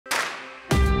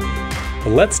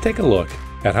Let's take a look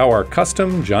at how our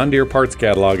custom John Deere parts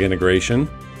catalog integration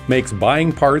makes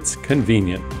buying parts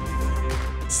convenient.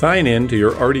 Sign in to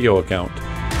your RDO account.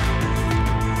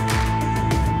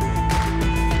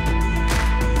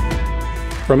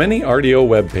 From any RDO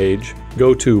web page,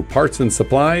 go to Parts and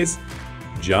Supplies,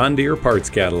 John Deere Parts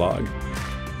Catalog.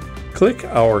 Click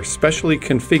our specially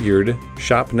configured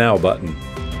Shop Now button.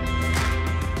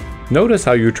 Notice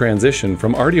how you transition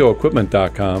from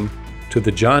RDOequipment.com to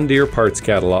the John Deere Parts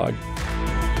Catalog.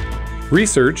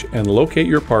 Research and locate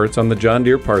your parts on the John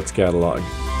Deere Parts Catalog.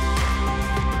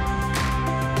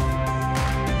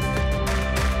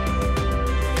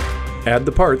 Add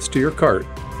the parts to your cart.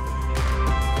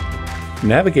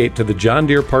 Navigate to the John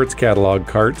Deere Parts Catalog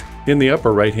cart in the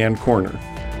upper right-hand corner.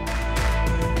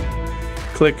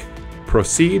 Click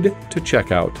Proceed to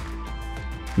Checkout.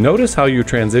 Notice how you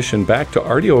transition back to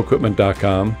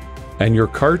RDOequipment.com and your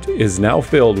cart is now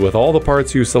filled with all the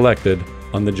parts you selected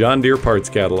on the John Deere Parts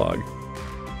Catalog.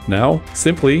 Now,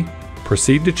 simply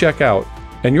proceed to checkout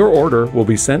and your order will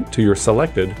be sent to your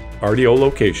selected RDO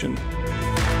location.